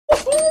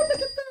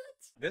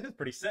This is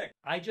pretty sick.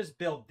 I just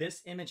built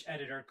this image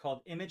editor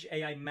called Image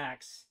AI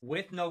Max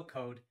with no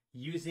code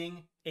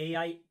using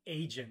AI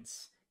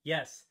agents.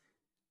 Yes,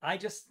 I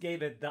just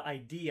gave it the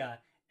idea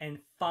and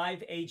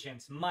 5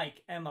 agents,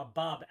 Mike, Emma,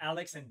 Bob,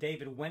 Alex, and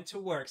David, went to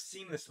work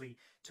seamlessly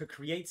to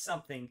create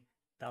something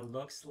that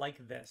looks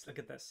like this. Look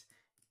at this.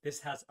 This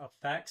has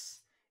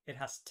effects, it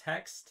has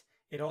text,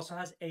 it also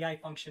has AI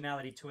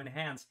functionality to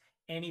enhance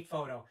any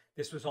photo.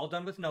 This was all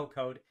done with no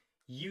code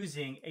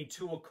using a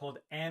tool called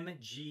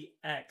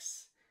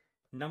MGX.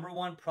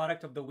 #1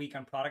 product of the week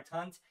on Product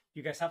Hunt.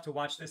 You guys have to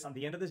watch this. On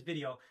the end of this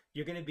video,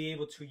 you're going to be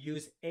able to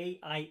use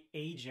AI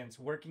agents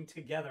working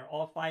together,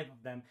 all 5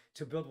 of them,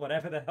 to build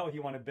whatever the hell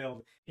you want to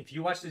build. If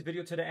you watch this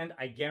video to the end,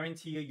 I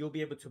guarantee you'll be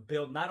able to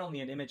build not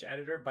only an image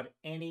editor, but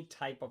any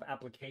type of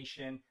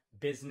application,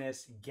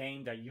 business,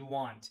 game that you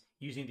want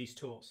using these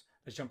tools.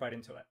 Let's jump right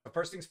into it. The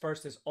first things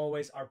first is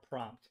always our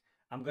prompt.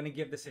 I'm going to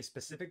give this a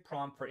specific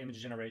prompt for image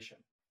generation.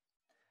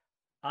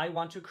 I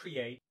want to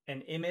create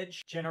an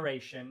image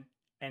generation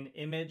and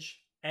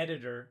image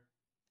editor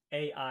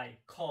AI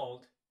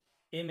called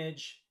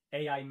Image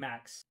AI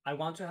Max. I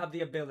want to have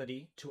the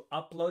ability to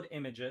upload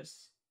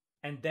images,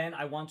 and then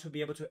I want to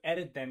be able to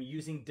edit them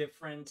using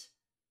different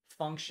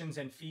functions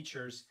and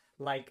features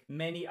like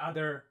many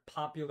other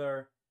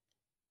popular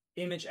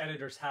image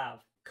editors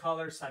have.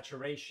 Color,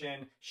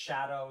 saturation,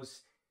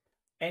 shadows,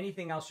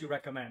 anything else you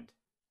recommend.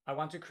 I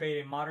want to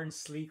create a modern,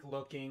 sleek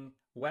looking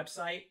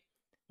website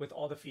with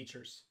all the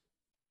features.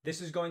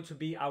 This is going to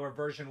be our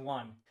version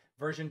 1.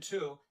 Version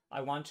 2,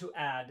 I want to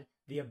add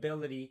the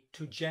ability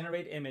to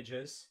generate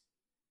images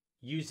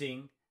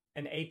using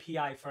an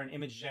API for an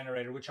image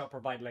generator, which I'll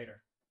provide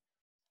later.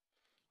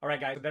 All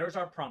right, guys, so there's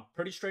our prompt.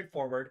 Pretty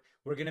straightforward.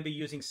 We're going to be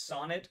using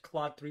Sonnet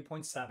Claude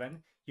 3.7.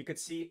 You could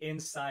see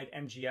inside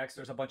MGX,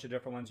 there's a bunch of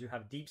different ones. You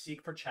have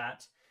DeepSeek for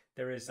chat.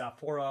 There is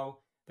 4.0.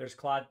 There's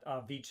Claude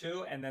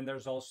V2. And then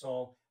there's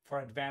also,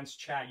 for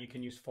advanced chat, you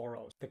can use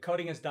 4.0. The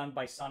coding is done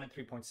by Sonnet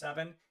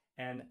 3.7.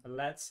 And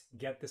let's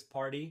get this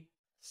party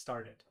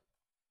started.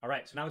 All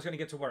right, so now it's going to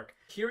get to work.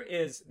 Here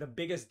is the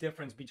biggest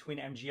difference between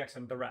MGX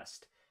and the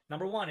rest.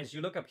 #1 is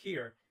you look up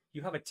here,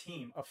 you have a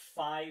team of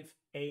 5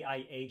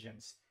 AI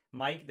agents.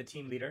 Mike, the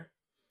team leader,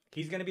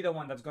 he's going to be the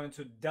one that's going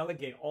to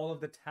delegate all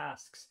of the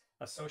tasks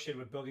associated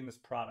with building this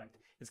product.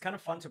 It's kind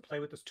of fun to play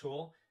with this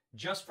tool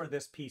just for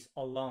this piece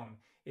alone,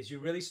 is you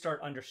really start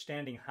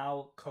understanding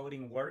how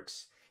coding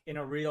works in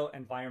a real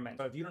environment.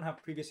 So if you don't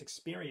have previous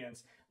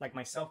experience like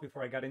myself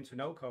before I got into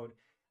no code,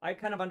 I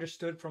kind of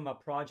understood from a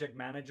project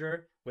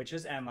manager, which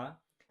is Emma,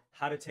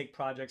 how to take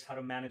projects, how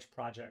to manage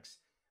projects.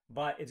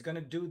 But it's going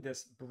to do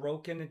this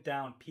broken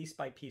down piece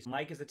by piece.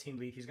 Mike is the team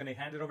lead. He's going to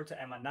hand it over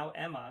to Emma. Now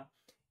Emma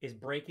is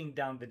breaking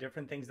down the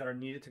different things that are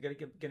needed to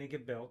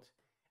get built.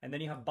 And then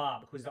you have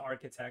Bob, who's the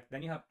architect.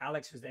 Then you have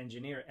Alex, who's the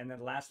engineer. And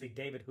then lastly,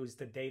 David, who's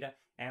the data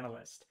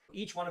analyst.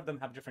 Each one of them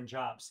have different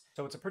jobs.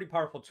 So it's a pretty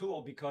powerful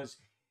tool because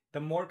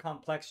the more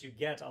complex you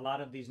get, a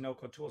lot of these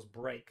no-code tools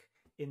break.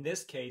 In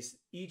this case,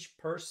 each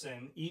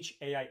person, each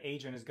AI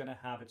agent is going to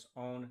have its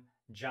own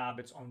job,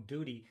 its own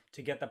duty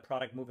to get the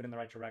product moving in the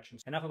right direction.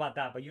 Enough about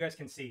that, but you guys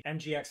can see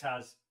MGX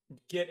has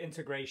Git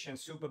integration,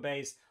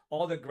 Supabase,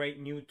 all the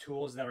great new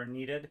tools that are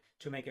needed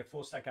to make a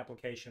full stack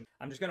application.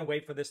 I'm just going to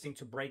wait for this thing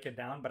to break it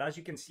down. But as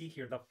you can see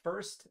here, the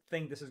first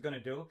thing this is going to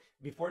do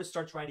before it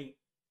starts writing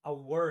a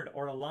word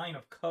or a line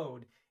of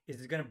code is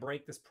it's going to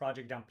break this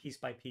project down piece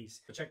by piece.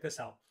 So check this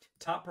out.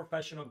 Top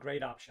professional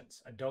grade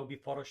options: Adobe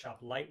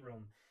Photoshop,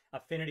 Lightroom,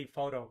 Affinity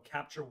Photo,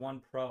 Capture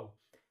One Pro,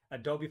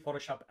 Adobe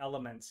Photoshop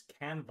Elements,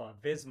 Canva,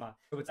 Visma.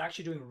 So it's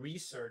actually doing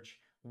research,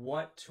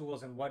 what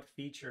tools and what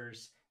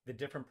features the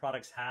different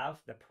products have,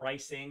 the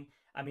pricing.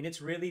 I mean,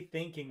 it's really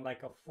thinking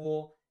like a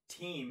full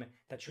team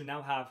that you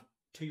now have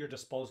to your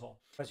disposal.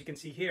 As you can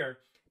see here,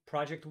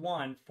 project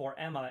 1 for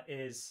Emma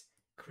is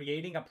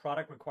creating a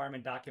product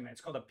requirement document.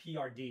 It's called a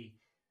PRD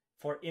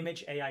for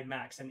Image AI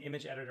Max, an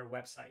image editor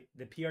website.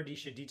 The PRD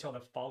should detail the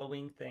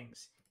following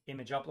things: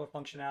 image upload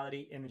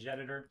functionality, image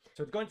editor.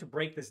 So it's going to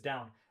break this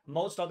down.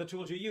 Most other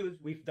tools you use,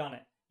 we've done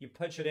it. You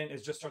punch it in,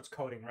 it just starts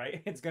coding,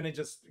 right? It's going to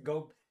just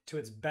go to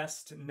its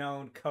best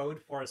known code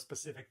for a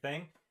specific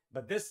thing.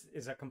 But this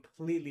is a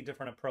completely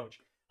different approach.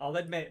 I'll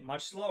admit,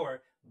 much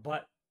slower,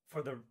 but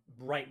for the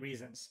right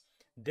reasons.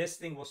 This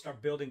thing will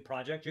start building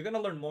projects. You're going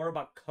to learn more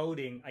about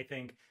coding, I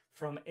think,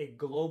 from a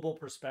global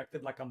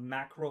perspective, like a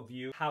macro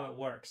view, how it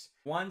works.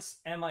 Once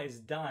Emma is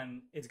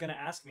done, it's going to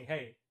ask me,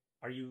 hey,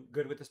 are you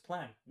good with this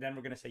plan? Then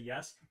we're going to say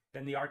yes.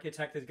 Then the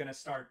architect is going to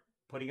start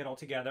putting it all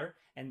together.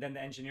 And then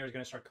the engineer is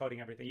going to start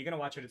coding everything. You're going to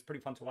watch it. It's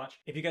pretty fun to watch.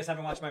 If you guys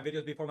haven't watched my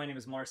videos before, my name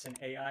is Marcin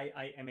AI.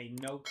 I am a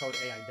no-code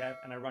AI dev,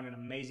 and I run an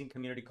amazing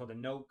community called the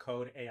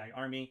No-Code AI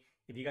Army.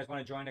 If you guys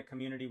want to join a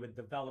community with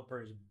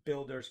developers,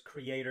 builders,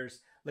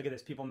 creators, look at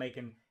this, people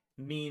making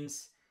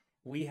memes.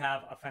 We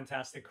have a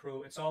fantastic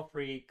crew. It's all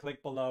free.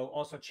 Click below.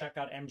 Also check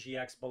out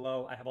MGX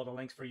below. I have all the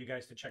links for you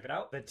guys to check it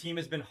out. The team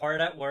has been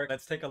hard at work.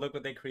 Let's take a look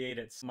what they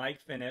created.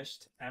 Mike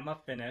finished. Emma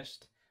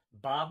finished.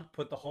 Bob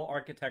put the whole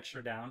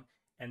architecture down.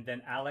 And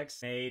then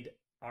Alex made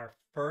our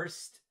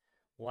first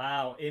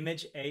Wow,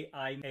 image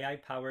AI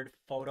powered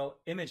photo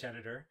image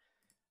editor.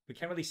 We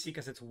can't really see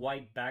because it's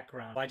white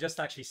background. I just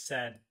actually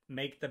said,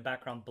 make the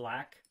background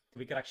black.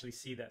 We could actually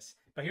see this.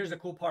 But here's the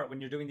cool part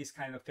when you're doing these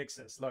kind of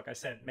fixes. Look, I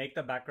said, make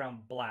the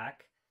background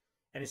black.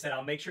 And he said,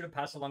 I'll make sure to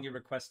pass along your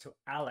request to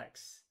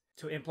Alex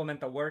to implement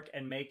the work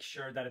and make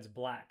sure that it's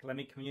black. Let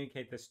me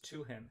communicate this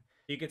to him.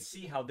 You can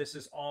see how this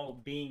is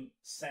all being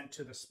sent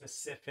to the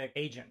specific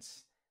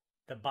agents.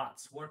 The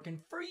bots working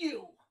for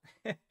you.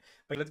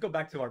 But let's go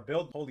back to our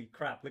build. Holy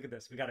crap, look at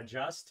this. We got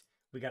adjust,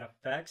 we got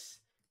effects,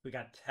 we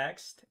got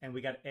text, and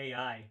we got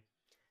AI.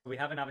 We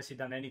haven't obviously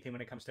done anything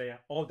when it comes to AI.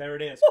 Oh, there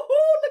it is.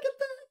 Woohoo, look at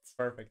that.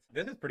 Perfect.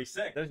 This is pretty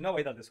sick. There's no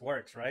way that this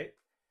works, right?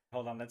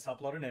 Hold on, let's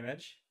upload an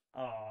image.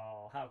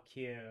 Oh, how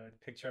cute.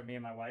 Picture of me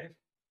and my wife.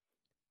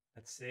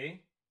 Let's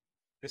see.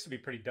 This would be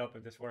pretty dope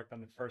if this worked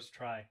on the first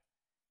try.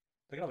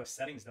 Look at all the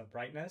settings, the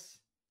brightness.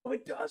 Oh,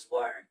 it does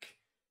work.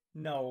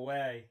 No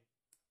way.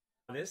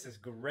 This is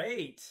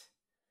great.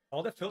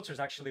 All the filters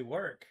actually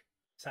work.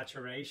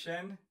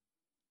 Saturation,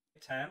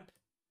 temp.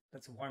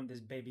 Let's warm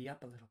this baby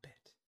up a little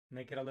bit.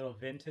 Make it a little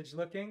vintage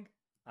looking.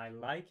 I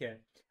like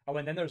it. Oh,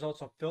 and then there's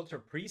also filter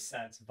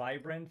presets.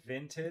 Vibrant,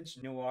 vintage,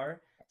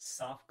 noir,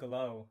 soft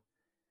glow.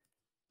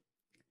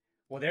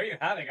 Well, there you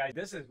have it, guys.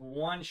 This is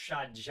one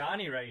shot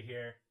Johnny right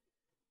here.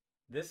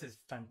 This is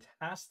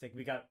fantastic.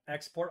 We got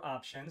export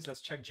options.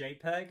 Let's check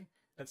JPEG.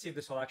 Let's see if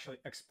this will actually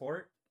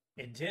export.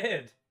 It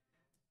did.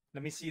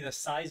 Let me see the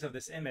size of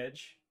this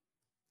image.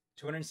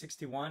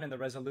 261 and the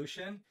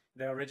resolution,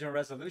 the original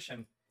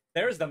resolution.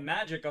 There's the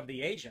magic of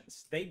the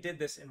agents. They did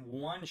this in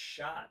one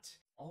shot.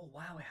 Oh,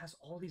 wow, it has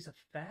all these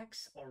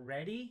effects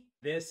already?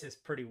 This is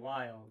pretty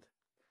wild.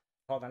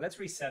 Hold on, let's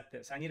reset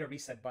this. I need a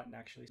reset button,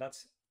 actually.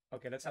 Let's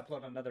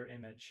upload another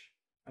image.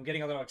 I'm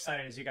getting a little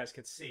excited, as you guys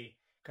could see,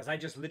 because I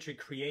just literally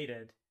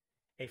created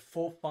a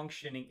full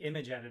functioning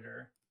image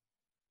editor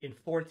in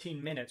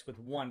 14 minutes with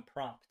one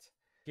prompt.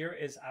 Here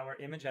is our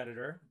image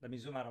editor. Let me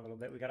zoom out a little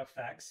bit. We got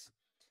effects.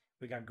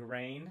 We got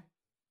grain,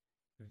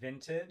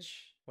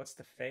 vintage. What's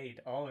the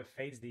fade? Oh, it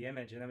fades the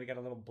image. And then we got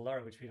a little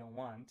blur, which we don't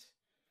want.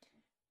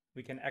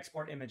 We can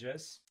export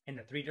images in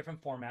the 3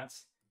 different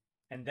formats.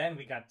 And then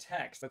we got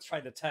text. Let's try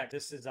the text.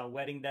 This is a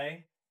wedding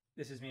day.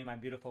 This is me and my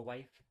beautiful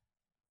wife,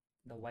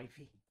 the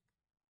wifey.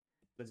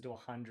 Let's do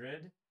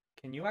 100.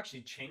 Can you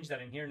actually change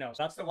that in here? No.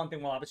 So that's the one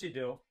thing we'll obviously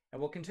do.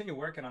 And we'll continue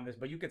working on this.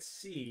 But you could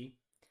see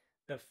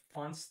the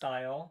font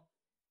style,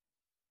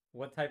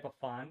 what type of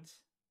font.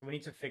 We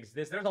need to fix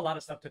this. There's a lot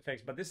of stuff to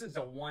fix, but this is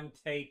a one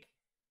take.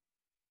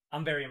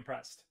 I'm very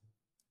impressed.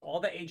 All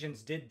the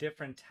agents did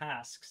different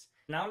tasks.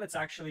 Now let's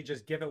actually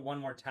just give it one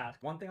more task.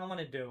 One thing I want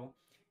to do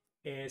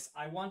is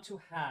I want to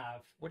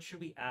have, what should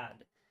we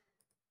add?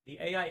 The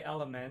AI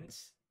element,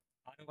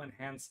 auto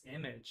enhance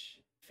image,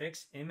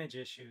 fix image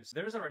issues.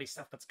 There's already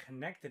stuff that's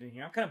connected in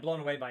here. I'm kind of blown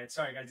away by it.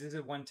 Sorry guys, this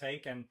is one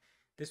take and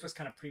this was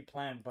kind of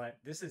pre-planned, but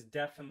this is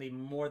definitely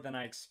more than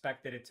I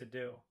expected it to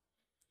do.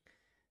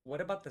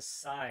 What about the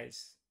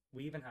size?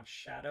 We even have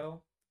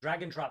shadow,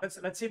 drag and drop.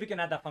 Let's see if we can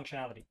add that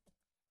functionality.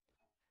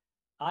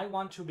 I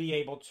want to be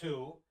able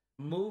to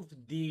move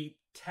the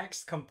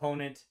text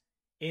component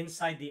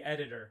inside the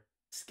editor,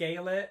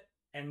 scale it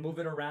and move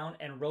it around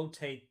and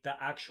rotate the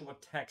actual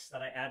text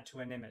that I add to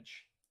an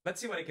image. Let's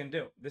see what it can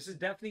do. This is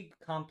definitely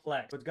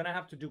complex. It's gonna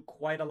have to do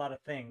quite a lot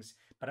of things,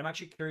 but I'm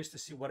actually curious to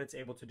see what it's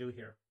able to do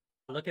here.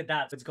 Look at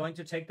that. It's going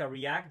to take the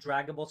React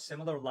draggable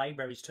similar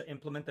libraries to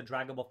implement the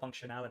draggable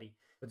functionality.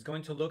 It's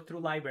going to look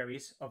through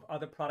libraries of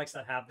other products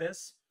that have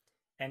this,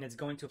 and it's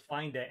going to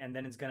find it, and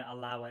then it's going to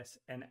allow us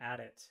and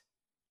add it.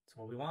 That's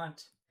what we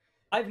want.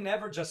 I've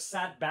never just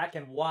sat back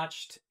and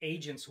watched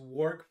agents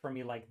work for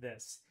me like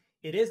this.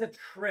 It is a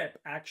trip,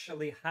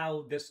 actually,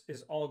 how this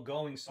is all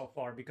going so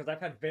far, because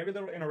I've had very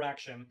little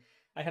interaction.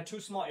 I had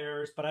 2 small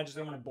errors, but I just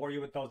didn't want to bore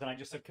you with those, and I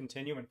just said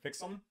continue and fix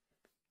them.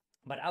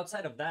 But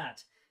outside of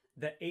that,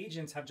 the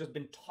agents have just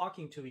been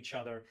talking to each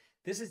other.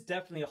 This is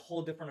definitely a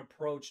whole different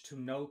approach to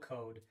no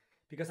code,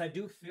 because I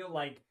do feel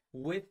like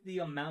with the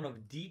amount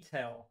of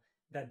detail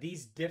that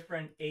these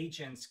different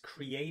agents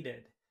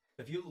created,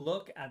 if you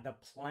look at the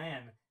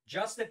plan,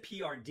 just the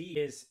PRD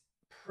is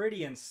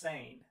pretty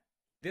insane.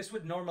 This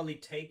would normally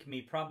take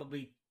me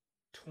probably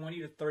 20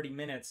 to 30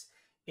 minutes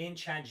in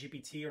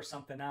ChatGPT or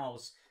something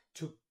else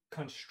to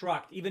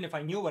construct, even if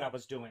I knew what I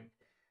was doing.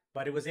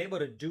 But it was able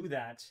to do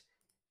that.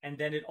 And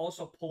then it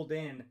also pulled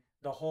in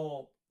the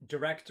whole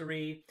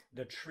directory,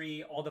 the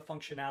tree, all the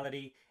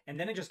functionality, and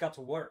then it just got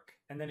to work.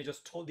 And then it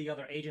just told the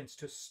other agents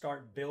to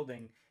start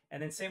building.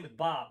 And then same with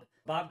Bob.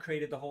 Bob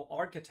created the whole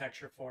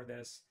architecture for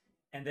this,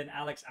 and then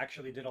Alex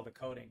actually did all the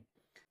coding.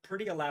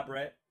 Pretty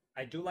elaborate.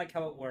 I do like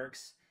how it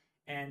works.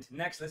 And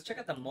next, let's check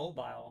out the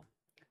mobile.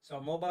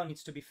 So mobile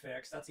needs to be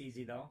fixed. That's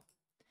easy though.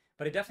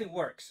 But it definitely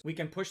works. We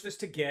can push this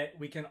to Git.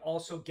 We can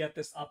also get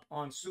this up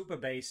on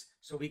Supabase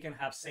so we can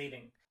have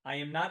saving. I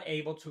am not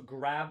able to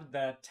grab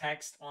the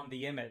text on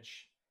the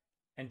image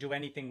and do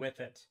anything with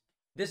it.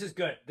 This is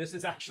good. This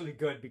is actually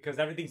good because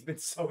everything's been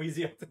so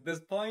easy up to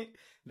this point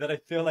that I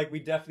feel like we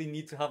definitely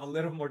need to have a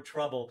little more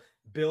trouble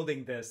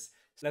building this.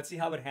 Let's see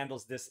how it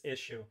handles this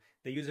issue.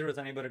 The user is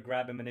unable to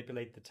grab and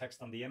manipulate the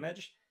text on the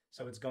image.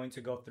 So it's going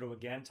to go through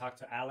again, talk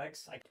to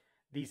Alex. Like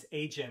these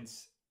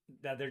agents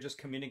that they're just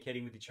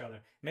communicating with each other.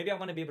 Maybe I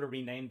want to be able to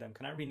rename them.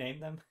 Can I rename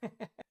them?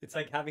 It's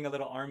like having a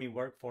little army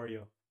work for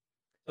you.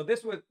 So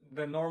this would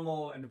the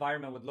normal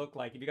environment would look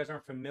like. If you guys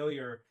aren't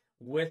familiar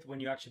with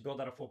when you actually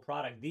build out a full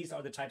product, these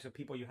are the types of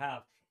people you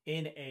have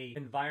in a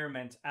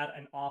environment at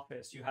an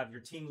office. You have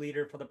your team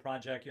leader for the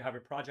project. You have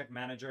your project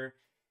manager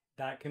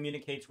that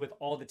communicates with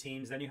all the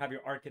teams. Then you have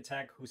your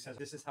architect who says,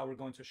 this is how we're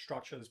going to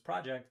structure this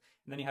project.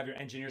 And then you have your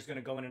engineers going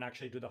to go in and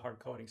actually do the hard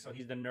coding. So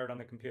he's the nerd on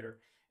the computer.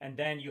 And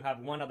then you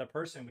have one other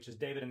person, which is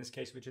David in this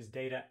case, which is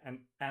data and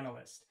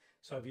analyst.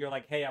 So if you're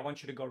like, hey, I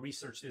want you to go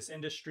research this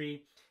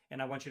industry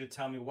and I want you to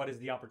tell me what is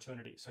the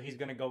opportunity. So he's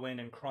going to go in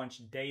and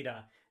crunch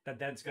data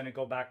that's going to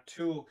go back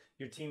to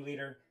your team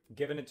leader,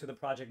 giving it to the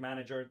project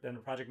manager. Then the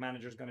project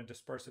manager is going to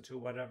disperse it to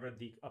whatever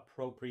the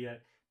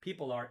appropriate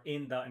people are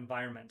in the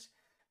environment.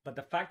 But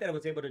the fact that I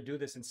was able to do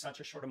this in such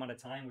a short amount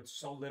of time with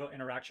so little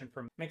interaction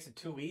for me makes it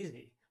too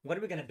easy. What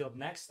are we going to build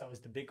next, though, is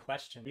the big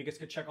question. You guys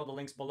could check all the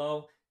links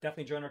below.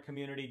 Definitely join our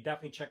community.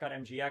 Definitely check out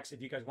MGX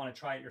if you guys want to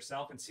try it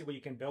yourself and see what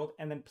you can build.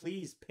 And then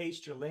please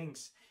paste your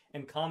links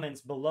and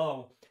comments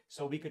below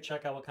so we could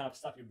check out what kind of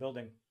stuff you're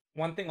building.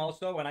 One thing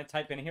also, when I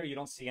type in here, you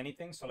don't see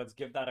anything. So let's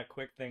give that a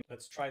quick thing.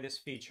 Let's try this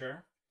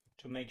feature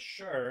to make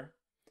sure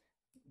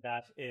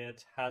that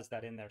it has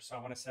that in there. So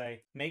I want to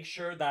say, make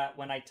sure that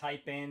when I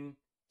type in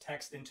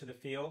text into the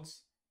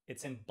fields,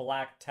 it's in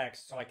black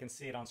text so I can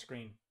see it on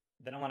screen.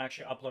 Then I want to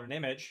actually upload an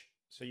image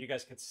so you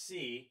guys could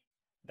see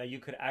that you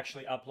could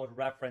actually upload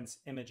reference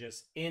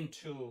images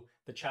into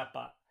the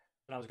chatbot.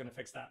 And I was going to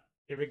fix that.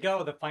 Here we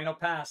go, the final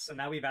pass. So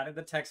now we've added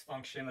the text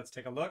function. Let's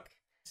take a look.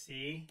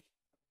 See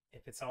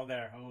if it's all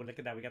there. Oh, look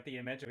at that. We got the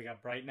image. We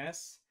got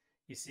brightness.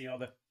 You see all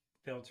the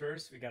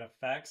filters. We got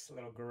effects, a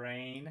little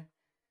grain,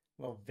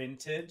 a little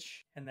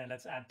vintage. And then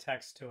let's add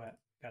text to it.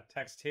 Got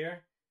text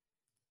here.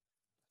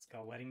 Let's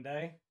go wedding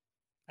day.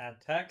 Add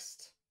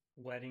text.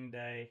 Wedding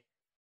day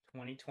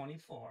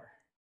 2024.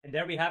 And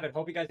there we have it.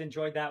 Hope you guys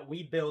enjoyed that.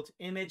 We built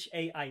Image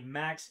AI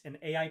Max, an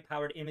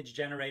AI-powered image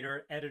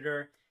generator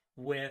editor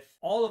with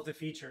all of the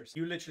features.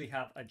 You literally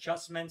have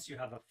adjustments, you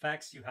have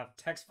effects, you have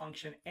text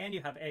function, and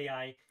you have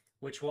AI,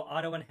 which will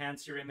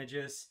auto-enhance your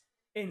images.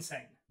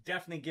 Insane.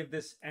 Definitely give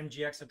this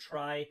MGX a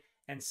try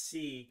and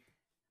see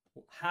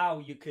how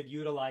you could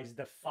utilize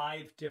the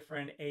 5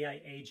 different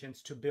AI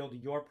agents to build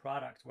your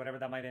product, whatever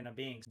that might end up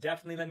being.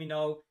 Definitely let me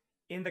know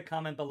in the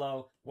comment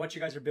below what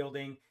you guys are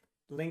building.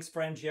 Links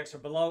for MGX are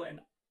below, and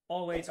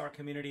always our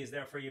community is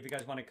there for you if you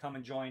guys want to come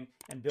and join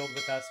and build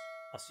with us.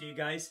 I'll see you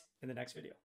guys in the next video.